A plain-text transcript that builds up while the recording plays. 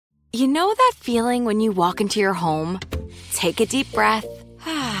You know that feeling when you walk into your home, take a deep breath,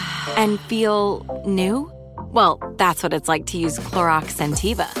 and feel new? Well, that's what it's like to use Clorox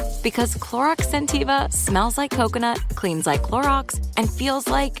Scentiva. Because Clorox Scentiva smells like coconut, cleans like Clorox, and feels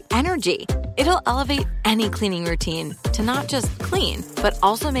like energy. It'll elevate any cleaning routine to not just clean, but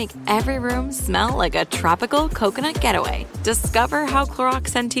also make every room smell like a tropical coconut getaway. Discover how Clorox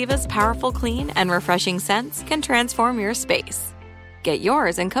Scentiva's powerful clean and refreshing scents can transform your space. Get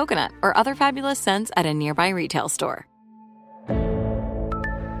yours in coconut or other fabulous scents at a nearby retail store.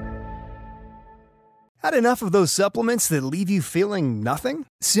 Had enough of those supplements that leave you feeling nothing?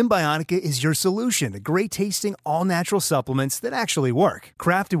 Symbiotica is your solution to great-tasting, all-natural supplements that actually work.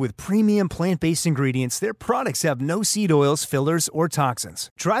 Crafted with premium plant-based ingredients, their products have no seed oils, fillers, or toxins.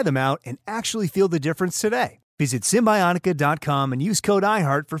 Try them out and actually feel the difference today. Visit Symbiotica.com and use code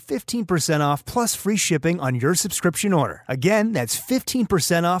IHEART for 15% off plus free shipping on your subscription order. Again, that's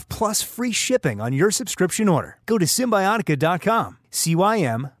 15% off plus free shipping on your subscription order. Go to Symbiotica.com,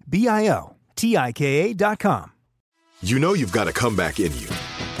 CYMBIOTIKA.com. You know you've got a comeback in you.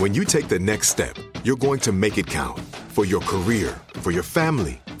 When you take the next step, you're going to make it count for your career, for your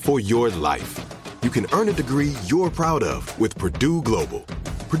family, for your life. You can earn a degree you're proud of with Purdue Global.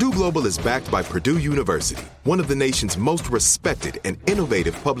 Purdue Global is backed by Purdue University, one of the nation's most respected and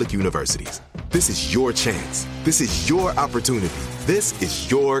innovative public universities. This is your chance. This is your opportunity. This is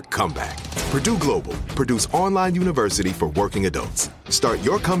your comeback. Purdue Global, Purdue's online university for working adults. Start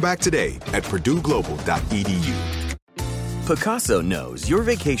your comeback today at purdueglobal.edu. Pacaso knows your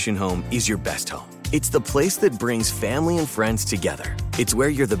vacation home is your best home. It's the place that brings family and friends together. It's where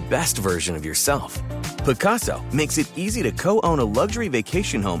you're the best version of yourself. Pacaso makes it easy to co-own a luxury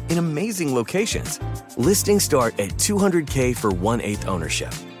vacation home in amazing locations. Listings start at $200K for 1/8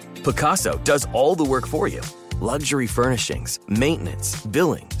 ownership. Pacaso does all the work for you. Luxury furnishings, maintenance,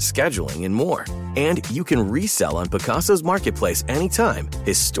 billing, scheduling, and more. And you can resell on Pacaso's marketplace anytime,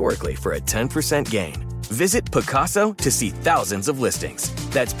 historically for a 10% gain. Visit Pacaso to see thousands of listings.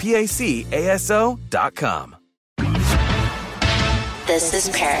 That's PACASO.com. This is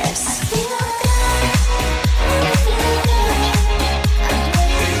Paris.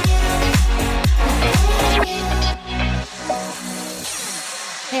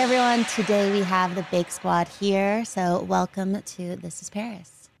 Hey everyone, today we have the Big Squad here, so welcome to This is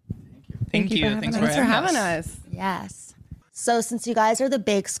Paris. Thank you. Thanks for having us. Yes. So since you guys are the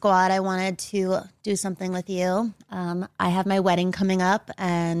Big Squad, I wanted to do something with you. I have my wedding coming up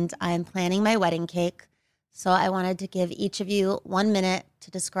and I'm planning my wedding cake. So I wanted to give each of you 1 minute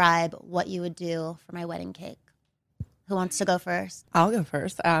to describe what you would do for my wedding cake. Who wants to go first? I'll go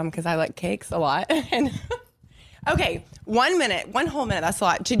first because I like cakes a lot. Okay, 1 minute, 1 whole minute, that's a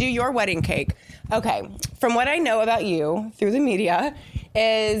lot, to do your wedding cake. Okay, from what I know about you through the media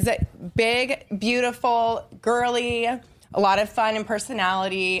is big, beautiful, girly, a lot of fun and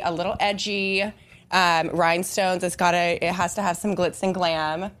personality, a little edgy, rhinestones. It has to have some glitz and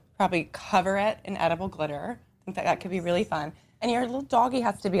glam. Probably cover it in edible glitter. I think that could be really fun. And your little doggy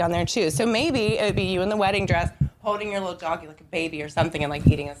has to be on there too. So maybe it would be you in the wedding dress holding your little doggy like a baby or something and like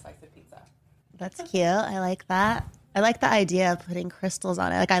eating a slice of pizza. That's cute. I like that. I like the idea of putting crystals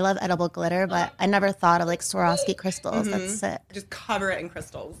on it. Like, I love edible glitter, but I never thought of like Swarovski crystals. Mm-hmm. That's sick. Just cover it in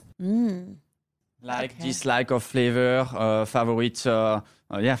crystals. Like this like of flavor, favorite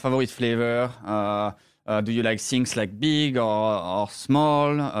flavor. Do you like things like big or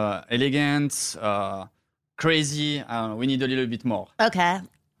small, elegant, crazy? We need a little bit more. Okay.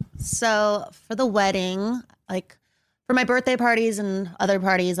 So for the wedding, like for my birthday parties and other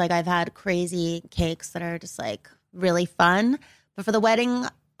parties, like I've had crazy cakes that are just like really fun. But for the wedding,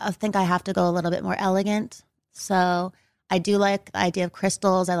 I think I have to go a little bit more elegant. So I do like the idea of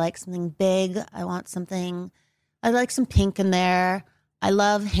crystals. I like something big. I like some pink in there. I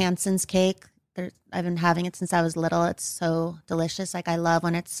love Hanson's cake. I've been having it since I was little. It's so delicious. Like, I love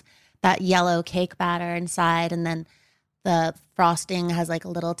when it's that yellow cake batter inside, and then the frosting has like a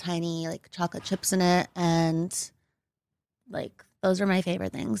little tiny like chocolate chips in it, and like those are my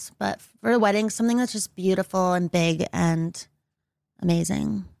favorite things. But for a wedding, something that's just beautiful and big and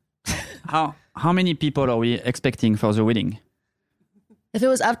amazing. How many people are we expecting for the wedding? If it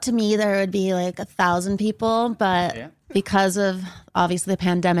was up to me, there would be like 1,000 people, but because of obviously the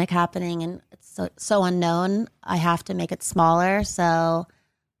pandemic happening and it's so unknown, I have to make it smaller. So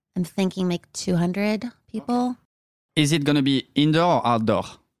I'm thinking like 200 people. Is it going to be indoor or outdoor?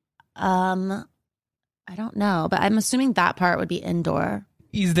 I don't know, but I'm assuming that part would be indoor.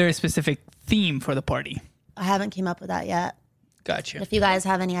 Is there a specific theme for the party? I haven't came up with that yet. Gotcha. But if you guys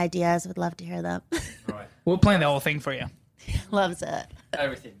have any ideas, would love to hear them. Right. We'll plan the whole thing for you. Loves it.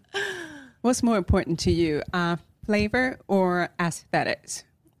 Everything. What's more important to you, flavor or aesthetics?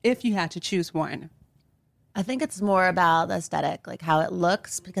 If you had to choose one. I think it's more about the aesthetic, like how it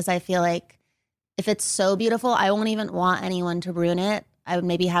looks, because I feel like if it's so beautiful, I won't even want anyone to ruin it. I would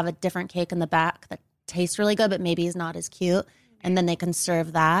maybe have a different cake in the back that tastes really good, but maybe is not as cute. And then they can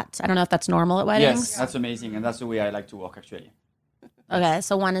serve that. I don't know if that's normal at weddings. Yes, that's amazing. And that's the way I like to work, actually. Okay,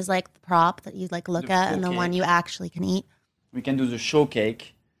 so one is like the prop that you like look The at, full and the cake. one you actually can eat. We can do the show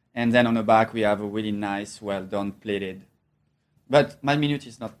cake. And then on the back, we have a really nice, well-done plated. But my minute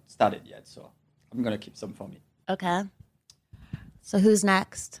is not started yet, so I'm going to keep some for me. Okay. So who's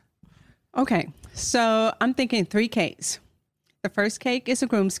next? Okay, so I'm thinking 3 cakes. The first cake is a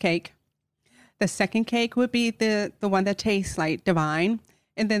groom's cake. The second cake would be the one that tastes like divine.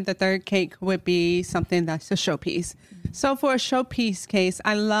 And then the third cake would be something that's a showpiece. So for a showpiece case,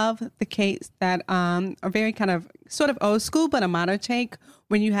 I love the cakes that are very kind of sort of old school, but a modern take,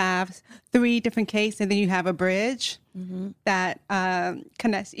 when you have 3 different cakes and then you have a bridge that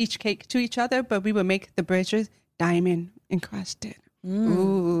connects each cake to each other, but we would make the bridges diamond encrusted.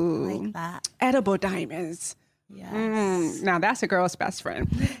 Ooh, Like that. edible diamonds. Yes. Now that's a girl's best friend.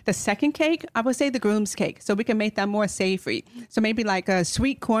 The second cake, I would say the groom's cake. So we can make that more savory. So maybe like a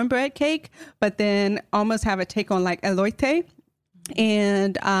sweet cornbread cake, but then almost have a take on like elote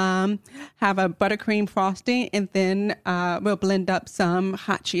and have a buttercream frosting. And then we'll blend up some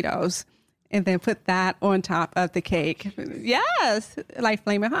hot Cheetos and then put that on top of the cake. Yes, like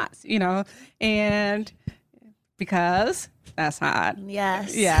Flaming Hots, you know, and because that's hot.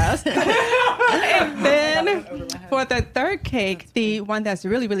 Yes. Yes. And then for the third cake, the one that's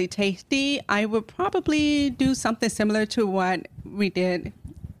really, really tasty, I would probably do something similar to what we did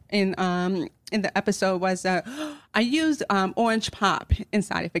in the episode was I used orange pop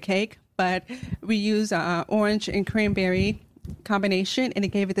inside of the cake, but we used orange and cranberry combination, and it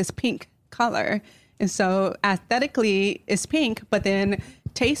gave it this pink color. And so aesthetically, it's pink, but then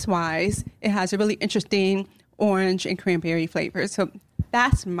taste-wise, it has a really interesting orange and cranberry flavor. So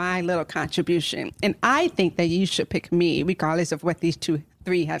that's my little contribution. And I think that you should pick me, regardless of what these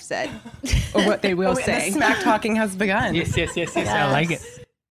 3 have said or what they will say. The smack talking has begun. Yes. I like it.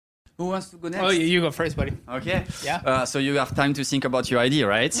 Who wants to go next? Oh, you go first, buddy. Okay. Yeah. So you have time to think about your idea,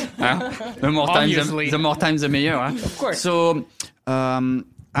 right? The more Obviously. the more time, the merrier. Of course. So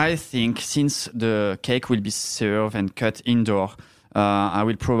I think since the cake will be served and cut indoor, I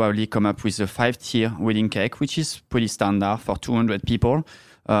will probably come up with a 5-tier wedding cake, which is pretty standard for 200 people.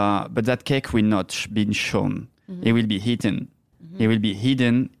 But that cake will not be shown. It will be hidden. It will be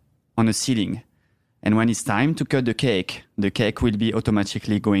hidden on a ceiling. And when it's time to cut the cake will be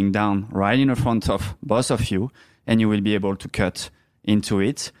automatically going down right in the front of both of you, and you will be able to cut into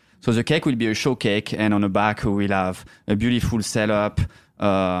it. So the cake will be a show cake, and on the back we will have a beautiful setup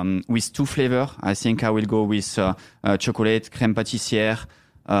with 2 flavors. I think I will go with chocolate crème pâtissière,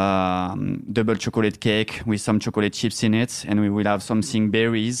 double chocolate cake with some chocolate chips in it, and we will have something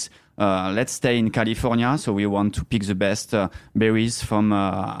berries. Let's stay in California, so we want to pick the best berries from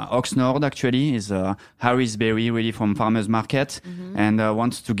Oxnard, actually, is Harris berry, really from farmer's market, and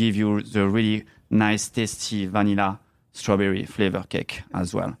want to give you the really nice, tasty vanilla strawberry flavor cake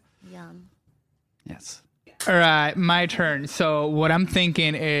as well. Yum. Yes. All right, my turn. So what I'm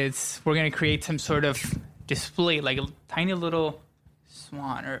thinking is we're going to create some sort of display, like a tiny little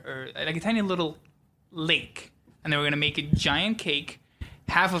swan or like a tiny little lake. And then we're going to make a giant cake.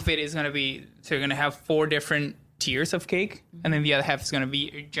 Half of it is going to be, so you're going to have 4 different tiers of cake. And then the other half is going to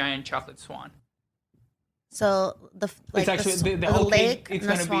be a giant chocolate swan. So It's actually the the whole lake cake. It's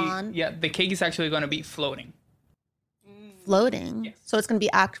and going the to swan be, yeah, the cake is actually going to be floating. floating. Yes. So it's going to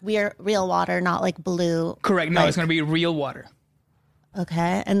be real water, not like blue. Correct. No, like- it's going to be real water.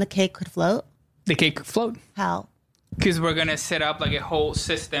 Okay. And the cake could float? The cake could float. How? Because we're going to set up like a whole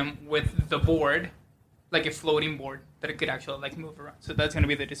system with the board, like a floating board that it could actually like move around. So that's going to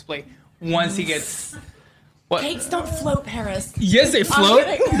be the display. Once he gets... What? Cakes don't float, Paris. Yes, they float.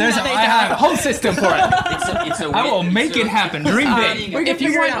 kidding. There's No, they I have a whole system for it. I will make it happen. Dream big. If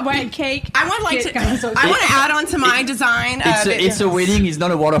you want white cake, I would like to. I want to add on to my design. It's a wedding, it's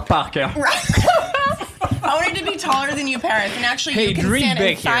not a water park. I want it to be taller than you, Paris, and actually Hey, you can dream stand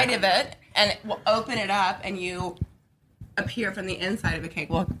big inside here. of it and we'll open it up, and you appear from the inside of the cake.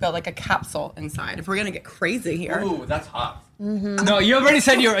 We'll build like a capsule inside. If we're gonna get crazy here, Ooh, that's hot. No, you already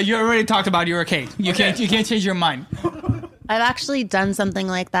said you already talked about your cake. You can't change your mind. I've actually done something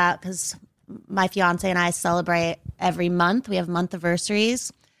like that because my fiance and I celebrate every month. We have month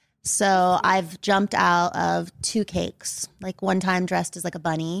anniversaries. So I've jumped out of 2 cakes. Like one time dressed as like a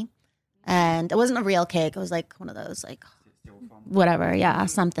bunny. And it wasn't a real cake. It was like one of those like whatever. Yeah,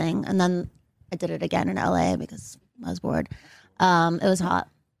 something. And then I did it again in LA because I was bored. It was hot.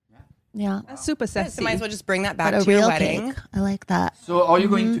 Yeah. That's super sexy. So might as well just bring that back But a to your real wedding. cake. I like that. So are you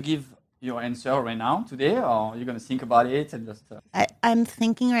going to give your answer right now, today, or are you going to think about it and just... I'm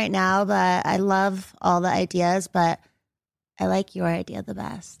thinking right now, but I love all the ideas, but I like your idea the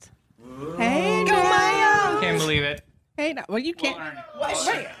best. Hey, Go Maya! Can't believe it. Hey, no, well, you can't.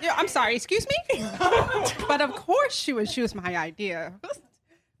 Wait, yeah, I'm sorry. Excuse me. But of course, she was my idea.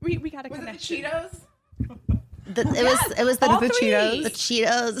 We got a connection. Cheetos? It was the Cheetos. The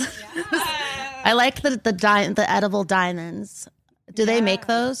Cheetos. I like the edible diamonds. Do they make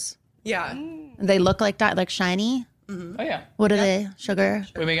those? Yeah. They look like like shiny. Oh yeah. What are they? Sugar.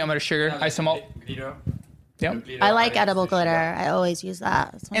 We make them out of sugar, isomalt. Glitter. Yep. I like edible glitter. I always use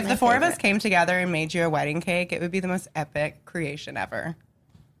that. It's one If of the my four of us favorite. came together and made you a wedding cake, it would be the most epic creation ever.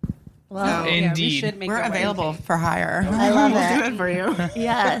 Well, Yeah, we Indeed. should make We're a wedding available cake. for hire. I love We'll do it. it for you.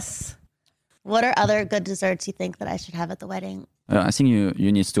 Yes. What are other good desserts you think that I should have at the wedding? I think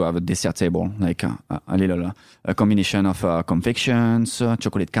you need to have a dessert table, like a little combination of confections,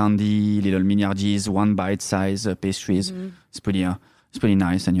 chocolate candy, little miniardies, one bite size pastries. It's pretty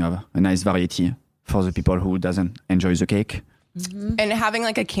nice, and you have a nice variety for the people who doesn't enjoy the cake. And having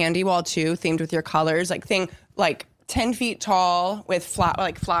like a candy wall too, themed with your colors, like 10 feet tall with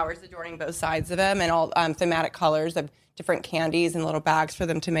flowers adorning both sides of them, and all thematic colors of different candies and little bags for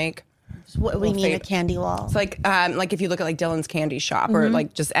them to make. What we need a fave. candy wall. It's like if you look at like Dylan's Candy Shop or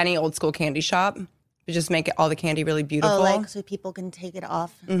like just any old school candy shop, you just make all the candy really beautiful. Oh, like so people can take it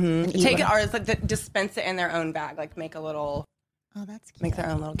off and eat Take it, what- or it's like dispense it in their own bag. Like make Oh, that's cute. make their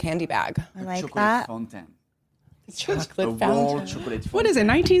own little candy bag. I like Chocolate that. fountain. Chocolate A wall chocolate fountain. What is it?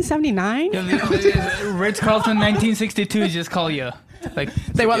 1979? Ritz Carlton 1962 just call you. Like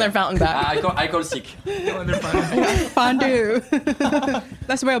They want their fountain back. I call sick. Fondue.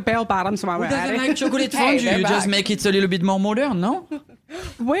 Let's wear bell bottoms while we're at it. chocolate Hey, they're You just back. make it a little bit more modern, no?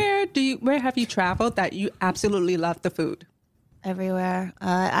 Where have you traveled that you absolutely love the food? Everywhere.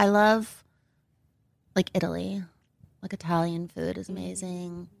 I love like Italy. Like Italian food is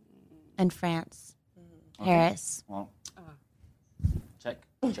amazing. And France. Paris. Well, check.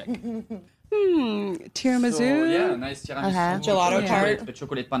 Tiramisu. So, yeah, nice tiramisu. Gelato tart. A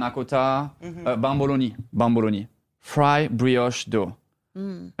chocolate panna cotta. Bamboloni. Fry brioche dough.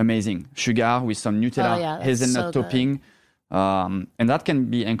 Amazing. Sugar with some Nutella, Oh, yeah, that's hazelnut so good. topping. And that can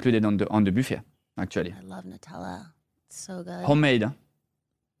be included on the buffet, actually. I love Nutella. It's so good. Homemade, I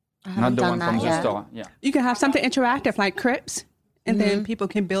not haven't the done one that from the yet. store. Yeah. You can have something interactive like crepes, and then people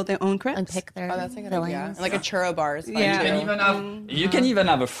can build their own crepes. And pick their Oh, that's a good fillings. idea. Like a churro bar is fun Yeah. too. You can even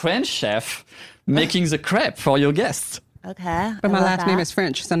have a French chef making the crepe for your guests. Okay. But I my love last name that. is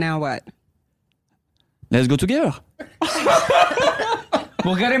French, so now what? Let's go together.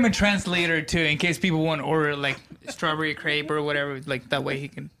 we'll get him a translator too, in case people want to order like strawberry crepe or whatever. Like that way he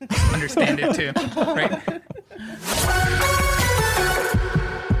can understand it too, right?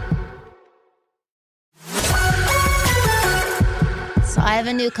 So I have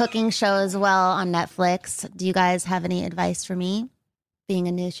a new cooking show as well on Netflix. Do you guys have any advice for me being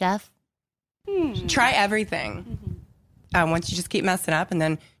a new chef? Try everything. Once you just keep messing up, and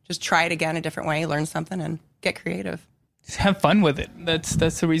then just try it again a different way, learn something, and get creative. Just have fun with it. That's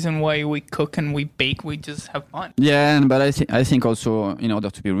the reason why we cook and we bake. We just have fun. Yeah, but I think also in order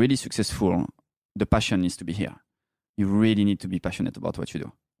to be really successful, the passion needs to be here. You really need to be passionate about what you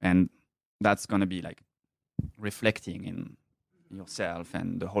do, and that's gonna be like reflecting in yourself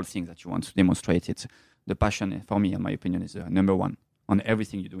and the whole thing that you want to demonstrate. It's the passion, for me, in my opinion, is number one on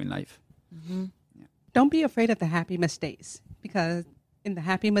everything you do in life. Don't be afraid of the happy mistakes, because in the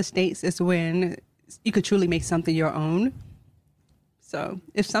happy mistakes is when you could truly make something your own. So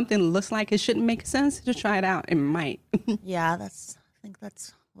if something looks like it shouldn't make sense, just try it out. It might. Yeah, I think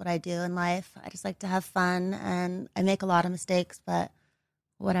that's what I do in life. I just like to have fun, and I make a lot of mistakes, but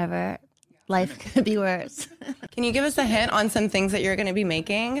whatever. Life could be worse. Can you give us a hint on some things that you're going to be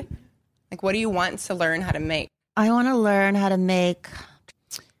making? Like, what do you want to learn how to make? I want to learn how to make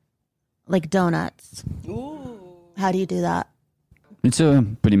like donuts. Ooh. How do you do that? It's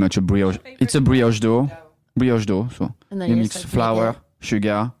pretty much a brioche. It's a brioche dough. Brioche dough. So And then you you mix just, like, flour, make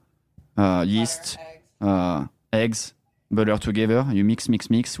sugar, yeast, eggs, butter together. You mix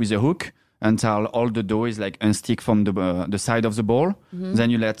with a hook until all the dough is like unstick from the side of the bowl. Then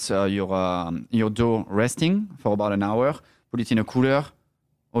you let your dough resting for about an hour. Put it in a cooler.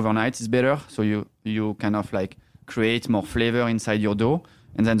 Overnight is better. So you kind of like create more flavor inside your dough.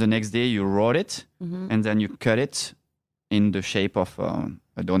 And then the next day you roll it, and then you cut it in the shape of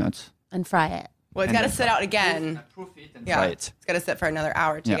a donut. And fry it. Well, it's And got to then sit out again. Proof it and Yeah, try it's it. got to sit for another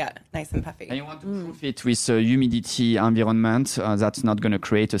hour to Yeah. get nice and puffy. And you want to proof it with a humidity environment that's not going to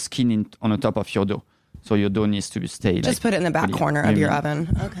create a skin on the top of your dough. So your dough needs to stay. Just put it in the back really corner of your humid.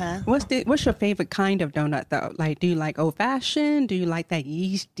 oven. Okay. What's your favorite kind of donut though? Like, do you like old fashioned? Do you like that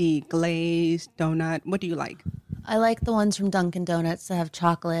yeasty glazed donut? What do you like? I like the ones from Dunkin' Donuts that have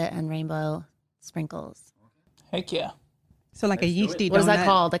chocolate and rainbow sprinkles. Heck yeah. So like a yeasty donut. What is that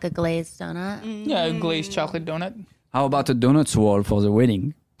called? Like a glazed donut? Yeah, a glazed chocolate donut. How about a donuts wall for the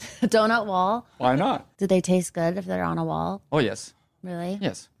wedding? A donut wall? Why not? Do they taste good if they're on a wall? Oh, yes. Really?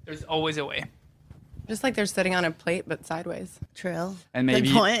 Yes. There's always a way. Just like they're sitting on a plate, but sideways. True. And maybe,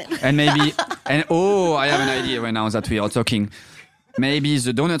 Good point. and I have an idea right now that we are talking. Maybe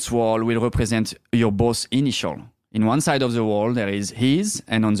the donuts wall will represent your boss initial. In one side of the wall, there is his,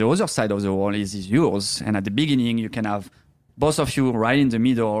 and on the other side of the wall is yours. And at the beginning, you can have both of you right in the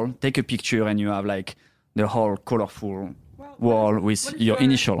middle, take a picture, and you have like the whole colorful wall with what is your your-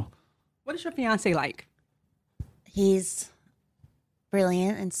 initial. What is your fiance like? He's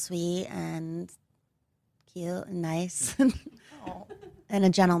brilliant and sweet and cute and nice and a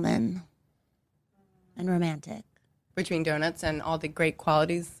gentleman and romantic. Between donuts and all the great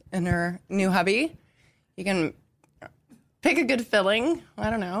qualities in her new hubby, you can pick a good filling. I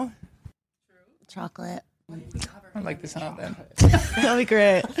don't know. Chocolate. I like the sound of that. That'll be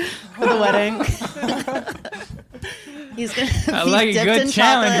great for the wedding. He's gonna I be like a dipped good in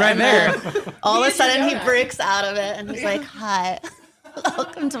challenge chocolate right and there. then all of a sudden he breaks out of it and he's like, "Hi,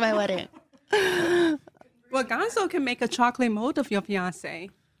 welcome to my wedding." Well, Gonzo can make a chocolate mold of your fiance,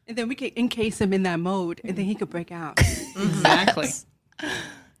 and then we can encase him in that mold, and then he could break out. Exactly.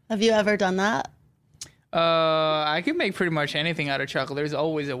 Have you ever done that? I can make pretty much anything out of chocolate. There's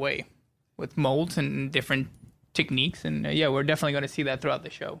always a way with molds and different techniques. And yeah, we're definitely going to see that throughout the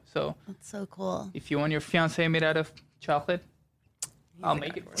show. So That's so cool. if you want your fiance made out of chocolate, I'll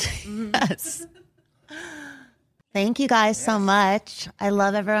make it work. Yes. Thank you guys so much. I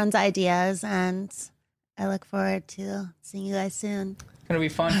love everyone's ideas and I look forward to seeing you guys soon. It's going to be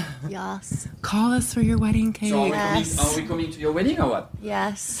fun. Yes. Call us for your wedding cake. So Yes. are we coming to your wedding or what?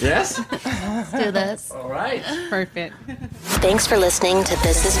 Yes. Yes? Let's do this. All right. Perfect. Thanks for listening to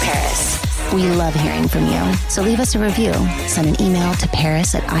This is Paris. We love hearing from you. So leave us a review. Send an email to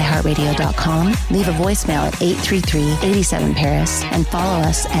paris@iheartradio.com. Leave a voicemail at 833-87-PARIS. And follow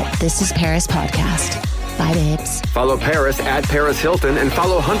us at This is Paris Podcast. Bye, babes. Follow Paris at Paris Hilton and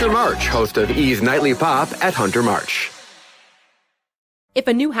follow Hunter March, host of E's Nightly Pop at Hunter March. If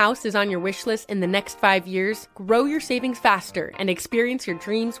a new house is on your wish list in the next 5 years, grow your savings faster and experience your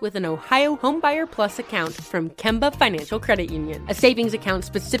dreams with an Ohio Homebuyer Plus account from Kemba Financial Credit Union. A savings account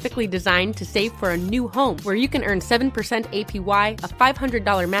specifically designed to save for a new home where you can earn 7% APY, a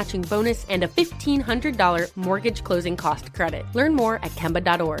 $500 matching bonus, and a $1,500 mortgage closing cost credit. Learn more at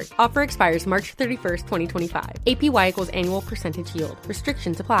Kemba.org. Offer expires March 31st, 2025. APY equals annual percentage yield.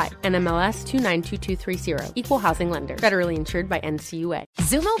 Restrictions apply. NMLS 292230. Equal housing lender. Federally insured by NCUA.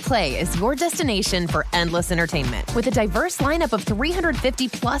 Zumo Play is your destination for endless entertainment. With a diverse lineup of 350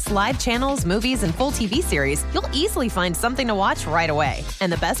 plus live channels, movies, and full TV series, you'll easily find something to watch right away.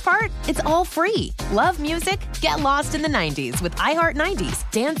 And the best part? It's all free. Love music? Get lost in the 90s with iHeart 90s,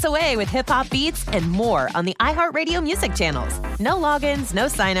 dance away with hip hop beats, and more on the iHeartRadio music channels. No logins, no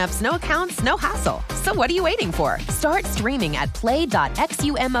signups, no accounts, no hassle. So what are you waiting for? Start streaming at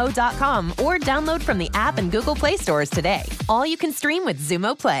play.xumo.com or download from the app and Google Play stores today. All you can stream with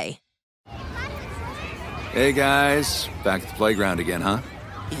Zumo Play. Hey guys, back at the playground again, huh?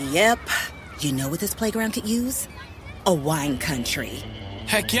 Yep. You know what this playground could use? A wine country.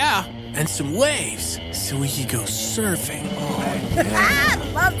 Heck yeah, and some waves so we could go surfing. Oh,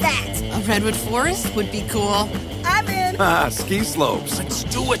 yeah. Love that. A redwood forest would be cool. I'm in. Ski slopes. Let's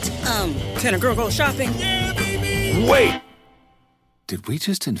do it. Can a girl go shopping? Yeah, baby. Wait! Did we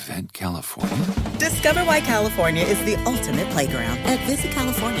just invent California? Discover why California is the ultimate playground at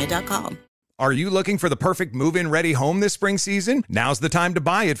visitcalifornia.com. Are you looking for the perfect move-in ready home this spring season? Now's the time to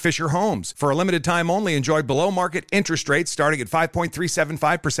buy at Fisher Homes. For a limited time only, enjoy below-market interest rates starting at 5.375%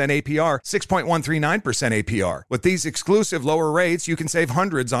 APR, 6.139% APR. With these exclusive lower rates, you can save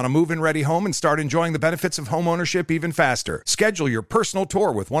hundreds on a move-in ready home and start enjoying the benefits of homeownership even faster. Schedule your personal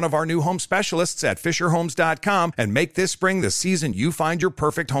tour with one of our new home specialists at FisherHomes.com and make this spring the season you find your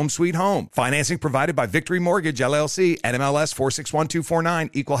perfect home sweet home. Financing provided by Victory Mortgage, LLC, NMLS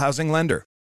 461249, Equal Housing Lender.